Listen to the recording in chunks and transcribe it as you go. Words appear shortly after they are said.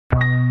That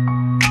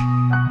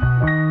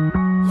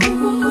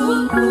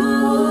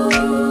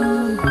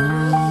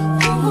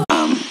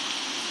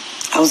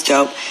was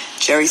dope.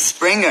 Jerry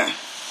Springer,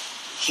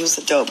 he was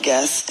a dope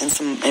guest,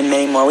 and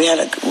many more. We had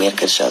a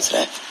good show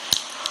today.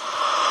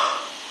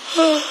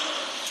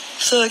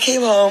 So I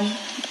came home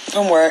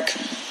from work.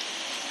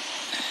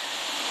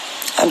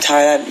 I'm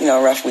tired.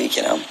 A rough week.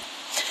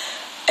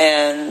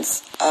 And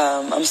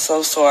I'm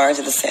so sore. I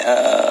did the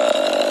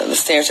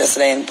stairs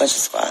yesterday and a bunch of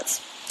squats.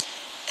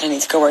 And I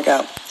need to go work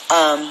out.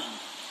 I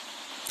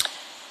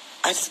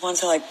just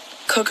wanted to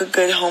cook a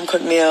good home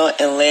cooked meal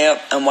and lay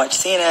up and watch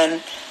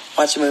CNN,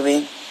 watch a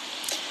movie.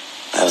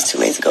 I was too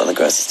lazy to go to the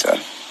grocery store.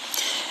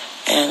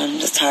 And I'm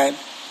just tired.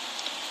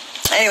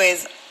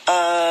 Anyways,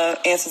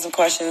 answer some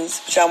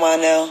questions, which y'all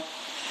want to know.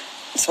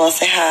 Just want to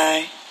say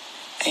hi.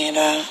 And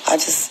I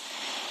just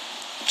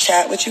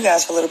chat with you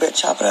guys for a little bit,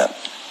 chop it up.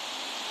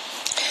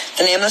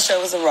 The name of the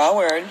show is The Raw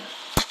Word.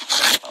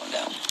 Phone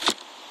down.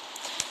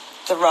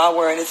 The Raw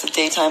Word is a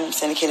daytime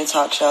syndicated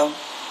talk show.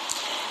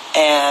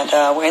 And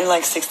we're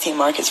in 16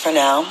 markets for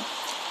now.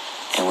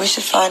 And we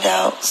should find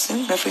out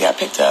soon if we got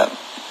picked up.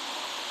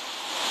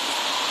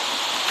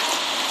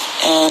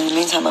 And in the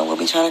meantime, I will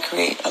be trying to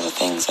create other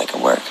things so I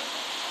can work.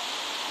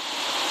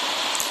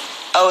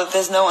 Oh,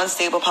 there's no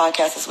Unstable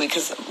podcast this week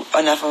because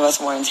enough of us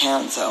weren't in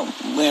town, so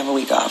we have a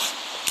week off.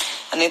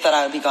 And they thought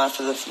I would be gone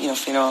for the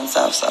funeral and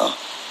stuff, so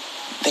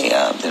they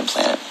didn't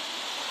plan it.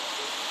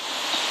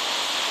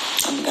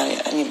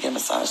 I need to get a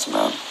massage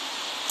tomorrow.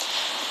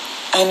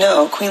 I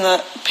know,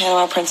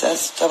 Panama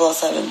Princess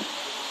 007.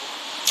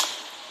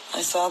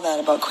 I saw that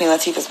about Queen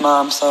Latifah's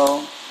mom,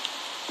 so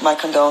my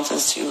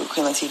condolences to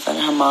Queen Latifah and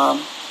her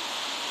mom.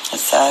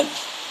 It's sad.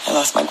 I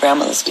lost my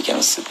grandma this weekend. It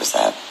was super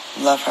sad.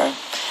 Love her.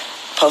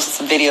 Posted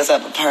some videos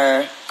up of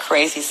her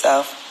crazy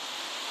self.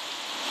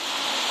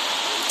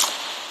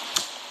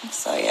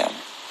 So, yeah.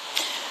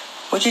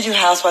 Would you do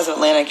Housewives of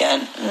Atlanta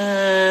again?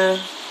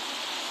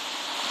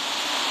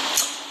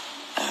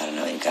 I don't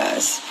know, you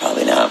guys.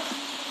 Probably not.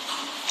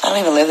 I don't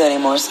even live there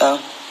anymore, so.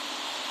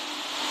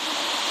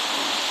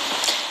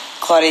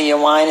 Claudia, your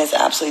wine is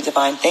absolutely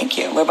divine. Thank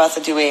you. We're about to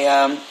do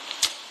a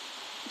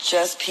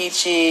Just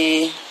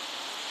Peachy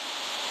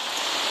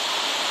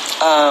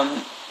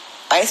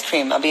ice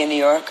cream. I'll be in New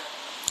York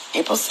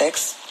April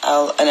 6th.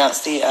 I'll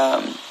announce the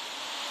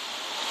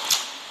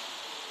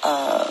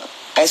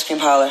ice cream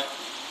parlor.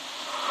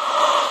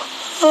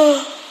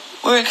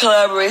 We're in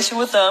collaboration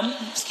with them.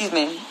 Excuse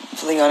me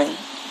for yawning.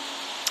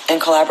 In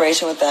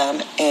collaboration with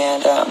them.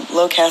 And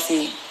Lil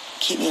Cassie,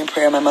 keep me in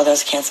prayer. My mother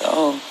has cancer.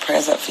 Oh,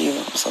 prayers up for you.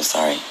 I'm so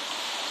sorry.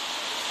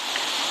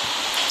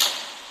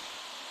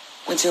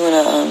 We're doing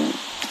a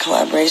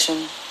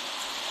collaboration.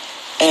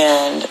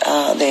 And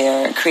they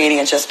are creating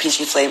a Just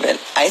Peachy flavored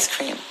ice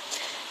cream.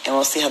 And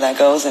we'll see how that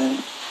goes.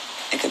 And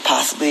it could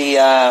possibly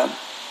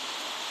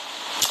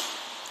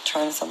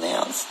turn into something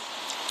else.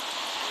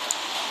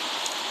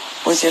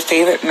 What's your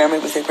favorite memory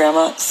with your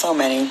grandma? So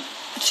many.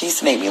 She used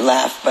to make me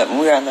laugh. But when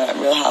we were on the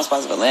Real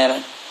Housewives of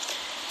Atlanta,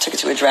 took her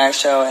to a drag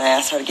show and I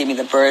asked her to give me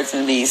the birds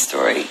and bees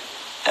story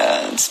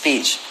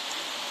speech.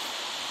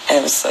 And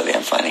it was so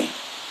damn funny.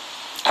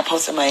 I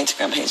posted my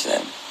Instagram page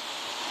today.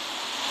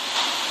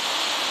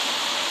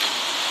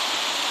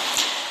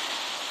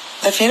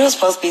 The funeral was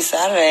supposed to be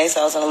Saturday,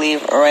 so I was going to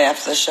leave right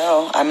after the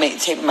show. I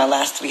taped my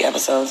last 3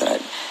 episodes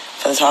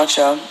for the talk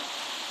show.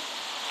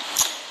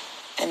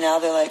 And now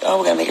they're like, oh,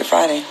 we're going to make it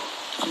Friday.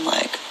 I'm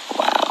like,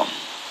 wow.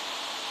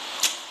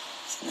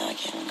 So now I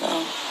can't even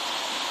go.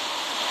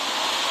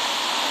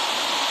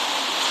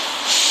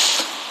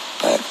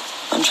 But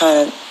I'm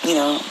trying to,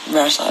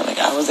 rationalize. Like,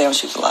 I was there when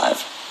she was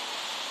alive.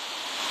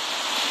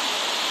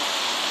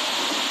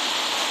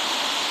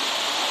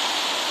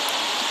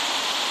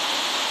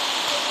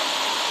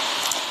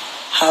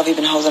 How have you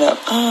been holding up?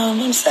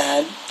 I'm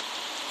sad.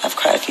 I've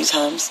cried a few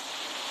times.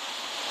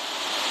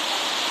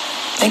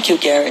 Thank you,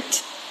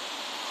 Garrett.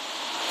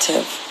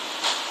 Tiff.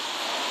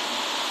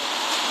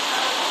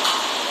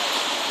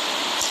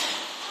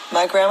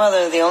 My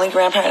grandmother, the only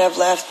grandparent I've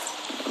left,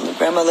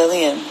 Grandma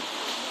Lillian.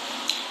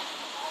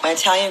 My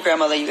Italian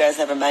grandmother, you guys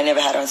I never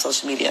had her on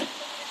social media.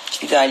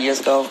 She died years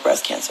ago of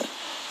breast cancer.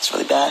 It's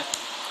really bad.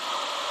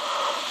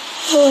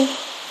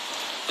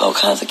 All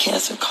kinds of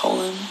cancer,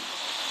 colon.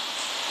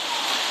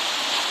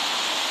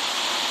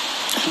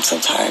 I'm so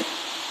tired.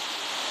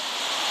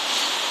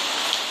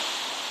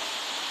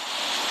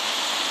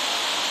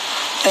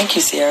 Thank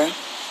you, Sierra.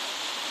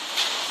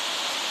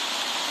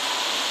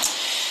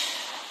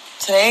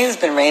 Today has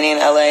been raining in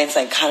LA. It's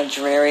kind of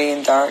dreary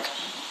and dark.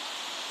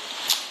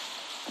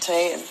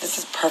 This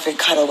is perfect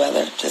cuddle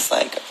weather. Just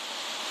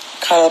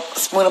cuddle up,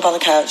 spoon up on the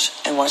couch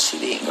and watch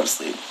TV and go to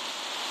sleep.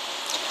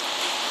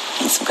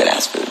 Eat some good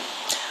ass food.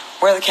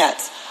 Where are the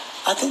cats?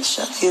 I think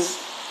Shelly's,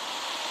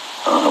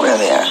 I don't know where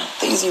they are.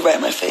 They're usually right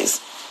in my face.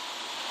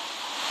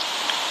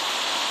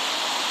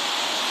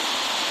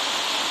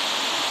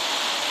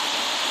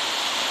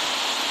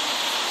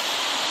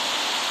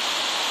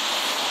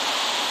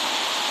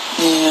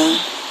 Yeah.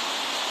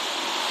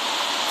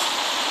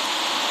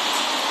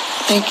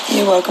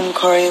 You're welcome,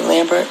 Corey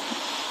Lambert.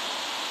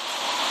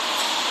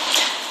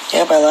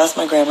 Yep, I lost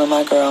my grandma,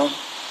 my girl.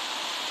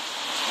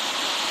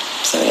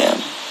 So, yeah.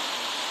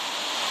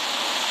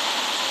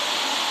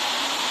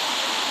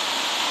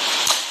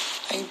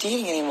 Are you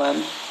dating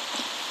anyone?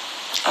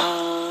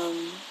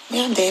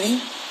 Yeah, I'm dating.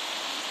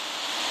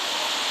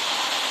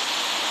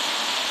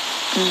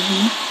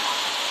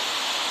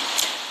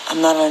 I'm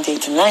not on a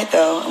date tonight,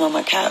 though. I'm on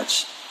my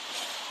couch.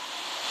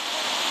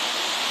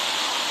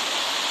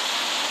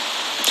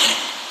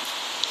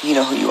 You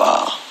know who you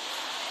are.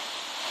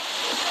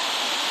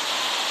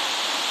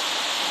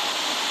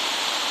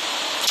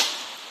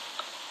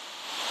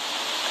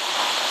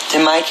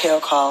 Did Mike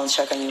Hill call and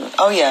check on you?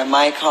 Oh, yeah.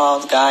 Mike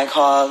called, Guy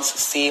called,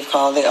 Steve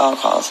called. They all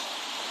called.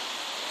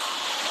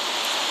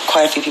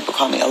 Quite a few people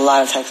called me. A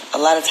lot of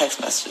text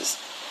messages.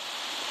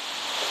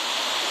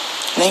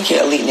 Thank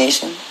you, Elite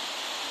Nation.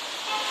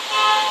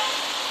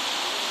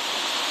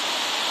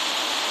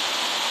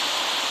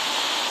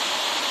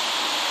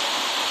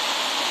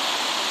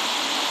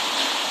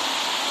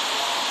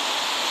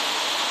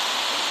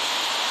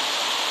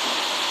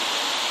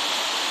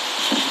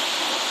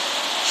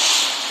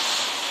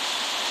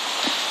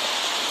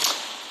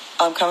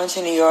 I'm coming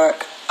to New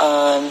York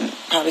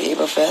probably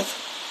April 5th.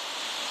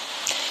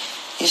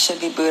 You should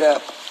be booed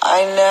up.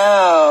 I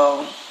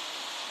know.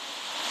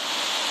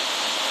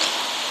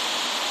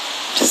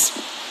 Just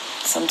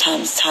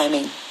sometimes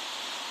timing.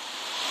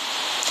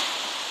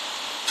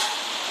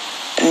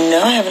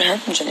 No, I haven't heard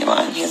from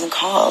Genuine. He hasn't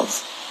called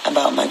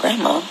about my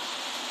grandma. I'm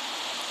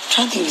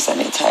trying to think if he sent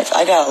me a text.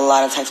 I got a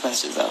lot of text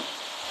messages, though.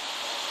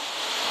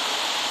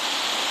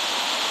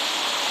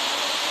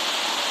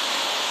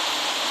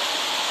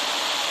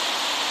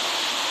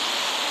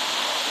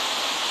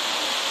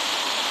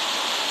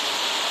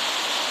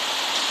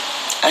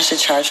 I should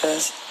charge for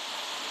this.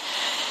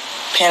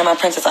 Panama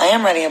Princess. I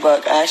am writing a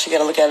book. I actually got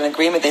to look at an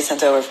agreement they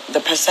sent over. The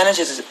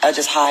percentages are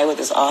just high with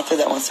this author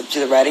that wants to do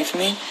the writing for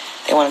me.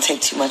 They want to take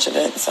too much of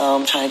it, so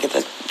I'm trying to get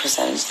the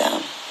percentage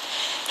down.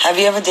 Have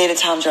you ever dated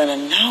Tom Joyner?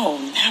 No,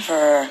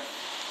 never.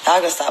 Now I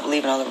gotta stop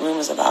believing all the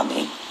rumors about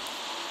me.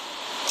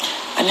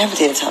 I never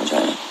dated Tom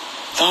Joyner.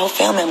 The whole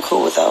family I'm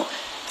cool with, though.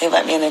 They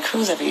invite me on their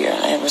cruise every year,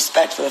 and I have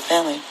respect for the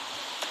family.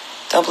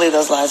 Don't believe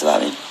those lies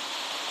about me.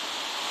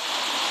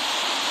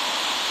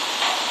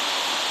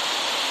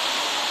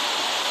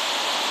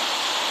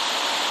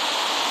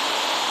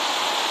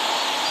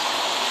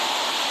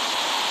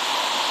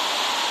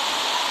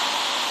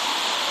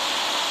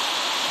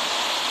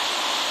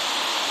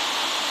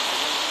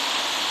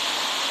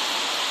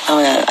 Oh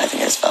my God, I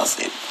think I just fell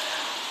asleep.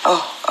 Oh,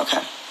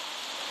 okay.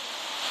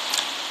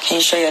 Can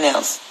you show your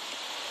nails?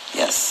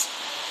 Yes.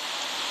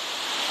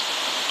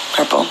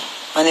 Purple.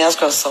 My nails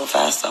grow so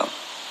fast, though.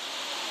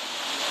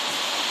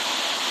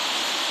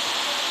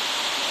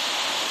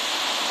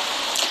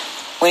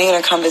 When are you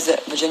going to come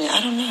visit Virginia?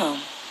 I don't know.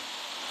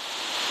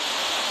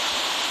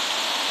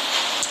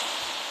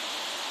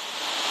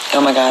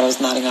 Oh my God, I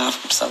was nodding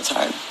off. I'm so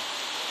tired.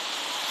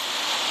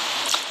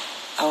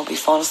 I will be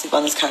falling asleep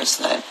on this couch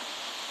tonight.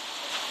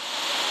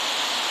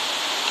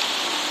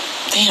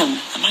 Damn,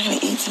 am I going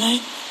to eat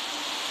tonight?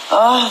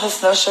 Oh,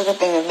 this no sugar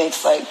thing, it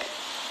makes,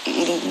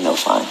 eating no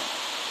fun.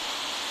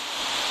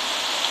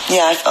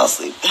 Yeah, I fell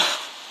asleep.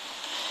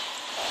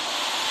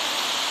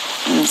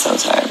 I'm so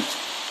tired.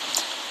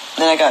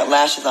 Then I got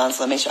lashes on,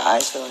 so it makes your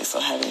eyes feel so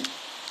heavy.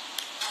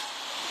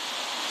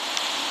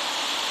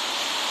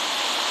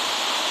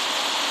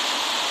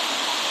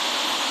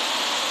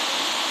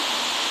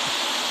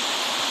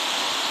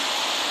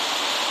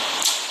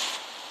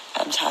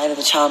 I'm tired of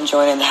the Tom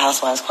Joyner and the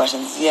Housewives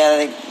questions.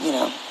 Yeah,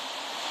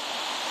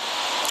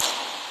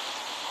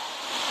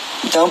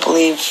 don't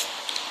believe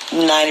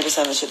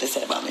 90% of the shit they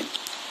say about me.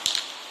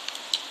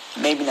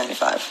 Maybe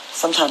 95.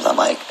 Sometimes I'm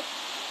like,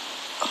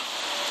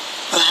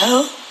 the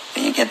hell?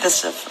 Where you get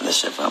this shit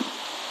from?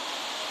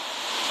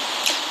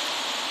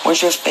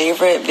 What's your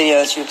favorite video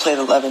that you would play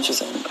the love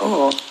interest in?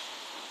 Ooh.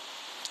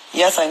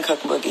 Yes, I can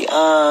cook boogie.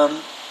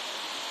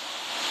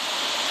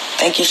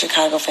 Thank you,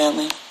 Chicago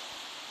family.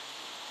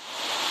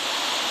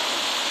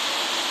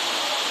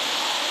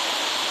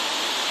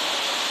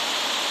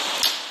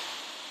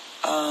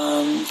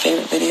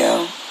 Favorite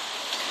video?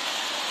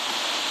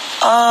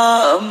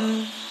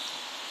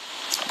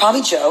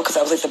 Probably Joe, because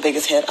that was the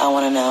biggest hit. I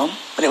Want to Know.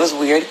 But it was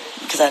weird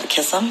because I had to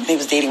kiss him. He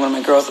was dating one of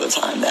my girls at the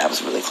time that I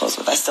was really close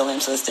with. I still am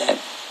to this day.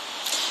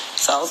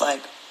 So I was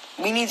like,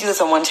 we need to do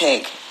this in one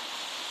take.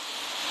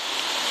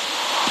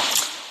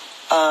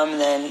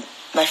 And then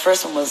my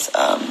first one was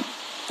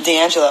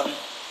D'Angelo.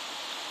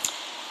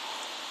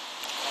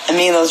 And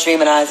Me and Those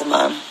Dreaming Eyes of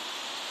Mine.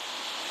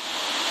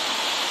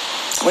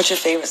 What's your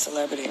favorite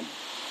celebrity?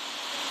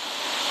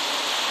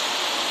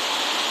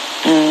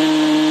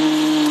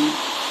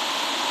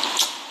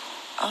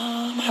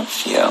 I have a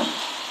few.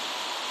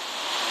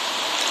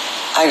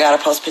 I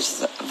gotta post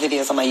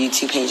videos on my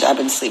YouTube page. I've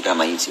been sleeping on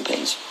my YouTube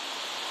page.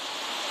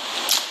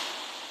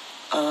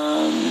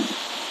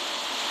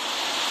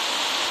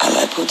 I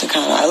like Punta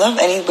Cana. I love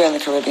anywhere in the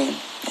Caribbean.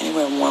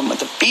 Anywhere warm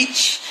with a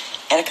beach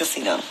and a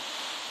casino.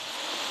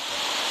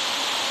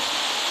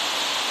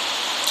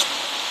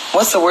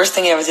 What's the worst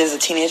thing you ever did as a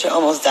teenager?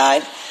 Almost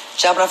died.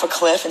 Jumping off a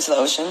cliff into the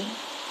ocean.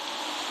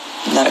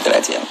 Not a good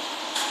idea.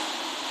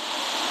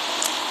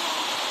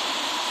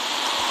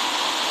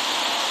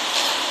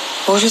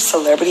 Who's your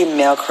celebrity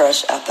male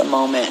crush at the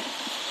moment?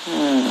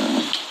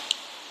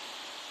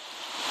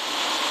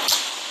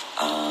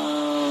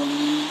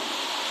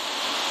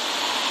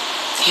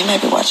 He might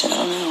be watching. I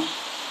don't know.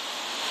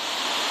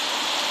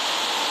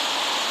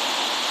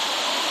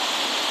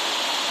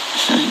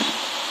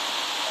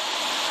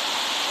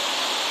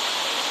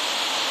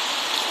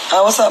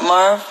 What's up,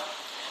 Marv?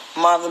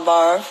 Marv the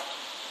Barv.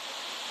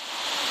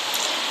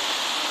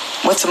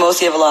 What's the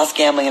most you ever lost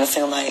gambling in a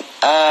single night?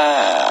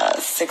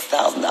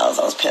 $6,000.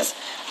 I was pissed.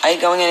 Are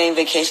you going on any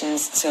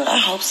vacations soon? I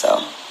hope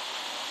so.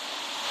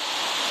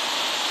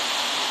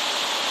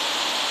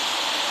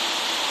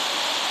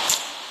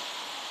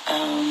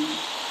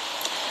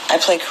 I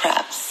play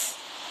craps.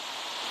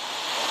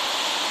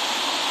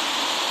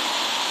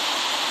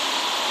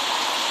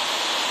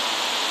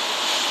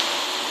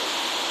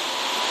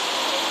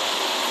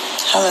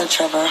 Hello,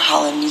 Trevor.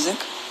 Holland Music.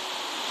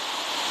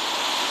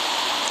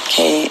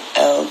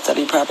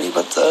 KLW Property.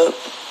 What's up?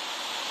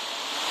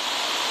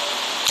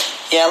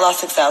 Yeah, I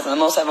lost $6,000. The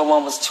most I ever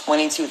won was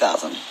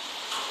 $22,000.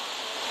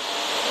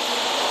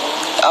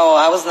 Oh,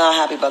 I was not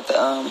happy about the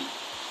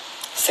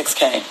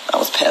 $6K. I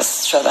was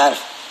pissed. Shows I had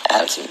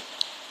attitude.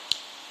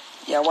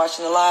 Yeah,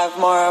 watching the live,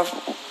 Marv.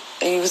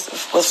 He was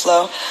with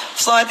Flo.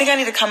 Flo, I think I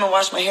need to come and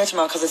wash my hair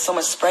tomorrow because there's so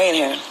much spray in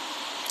here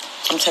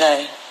from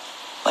today.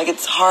 Like,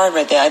 it's hard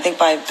right there. I think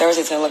by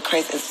Thursday it's going to look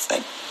crazy. It's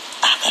like,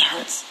 that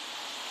hurts.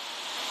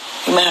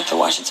 We might have to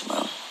wash it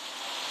tomorrow.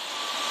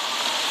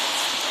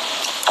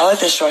 I like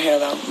this short hair,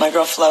 though. My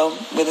girl Flo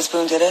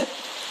Witherspoon did it.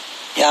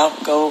 Yeah,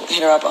 I'll go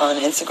hit her up on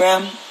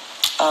Instagram.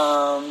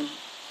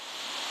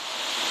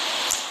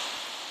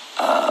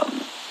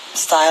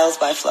 Styles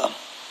by Flo.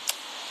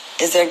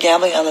 Is there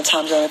gambling on the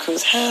Tom Joyner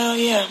cruise? Hell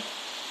yeah.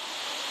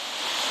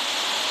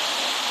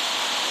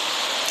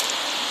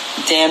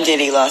 Damn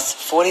Diddy lost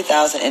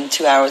 $40,000 in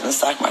 2 hours in the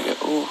stock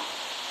market. Ooh.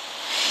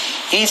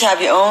 You need to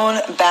have your own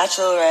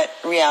bachelorette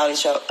reality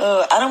show.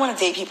 I don't want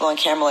to date people on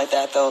camera like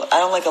that, though. I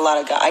don't like a lot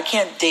of guys. I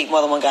can't date more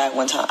than one guy at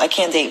one time. I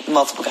can't date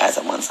multiple guys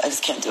at once. I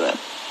just can't do it.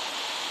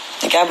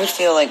 Like, I would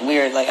feel like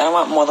weird. Like, I don't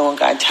want more than one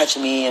guy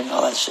touching me and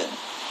all that shit.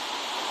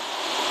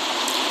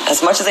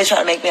 As much as they try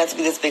to make me have to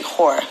be this big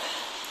whore,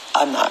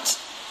 I'm not.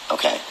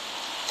 Okay.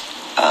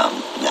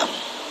 No.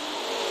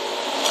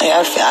 Like, I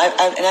would feel,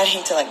 and I'd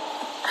hate to, like,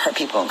 hurt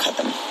people and cut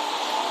them.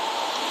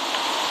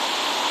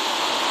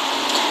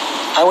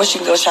 I wish you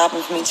could go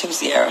shopping for me too,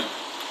 Sierra.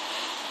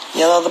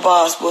 Yellow the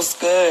Boss, what's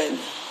good?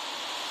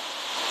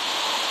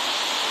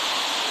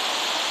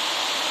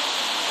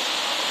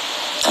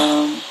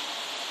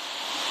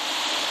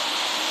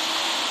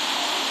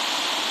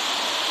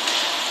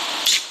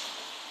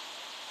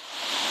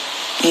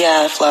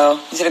 Yeah, Flo,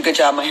 you did a good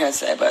job on my hair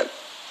today, but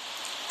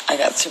I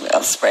got too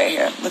much spray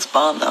here. Looks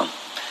bomb, though.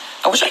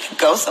 I wish I could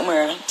go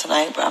somewhere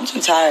tonight, but I'm too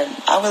tired.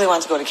 I really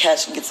want to go to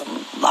Catch and get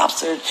some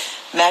lobster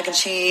mac and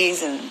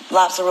cheese and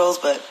lobster rolls,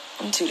 but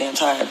I'm too damn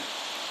tired.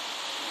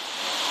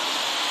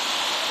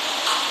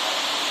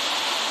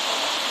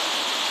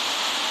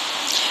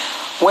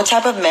 What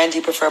type of men do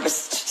you prefer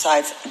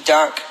besides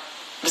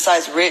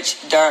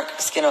rich, dark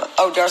skin or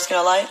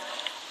light?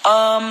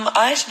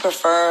 I actually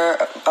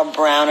prefer a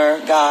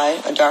browner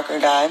guy, a darker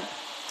guy.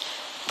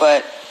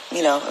 But,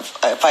 you know, if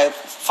I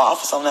fall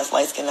for someone that's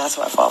light skinned, that's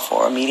who I fall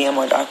for, or medium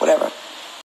or dark, whatever.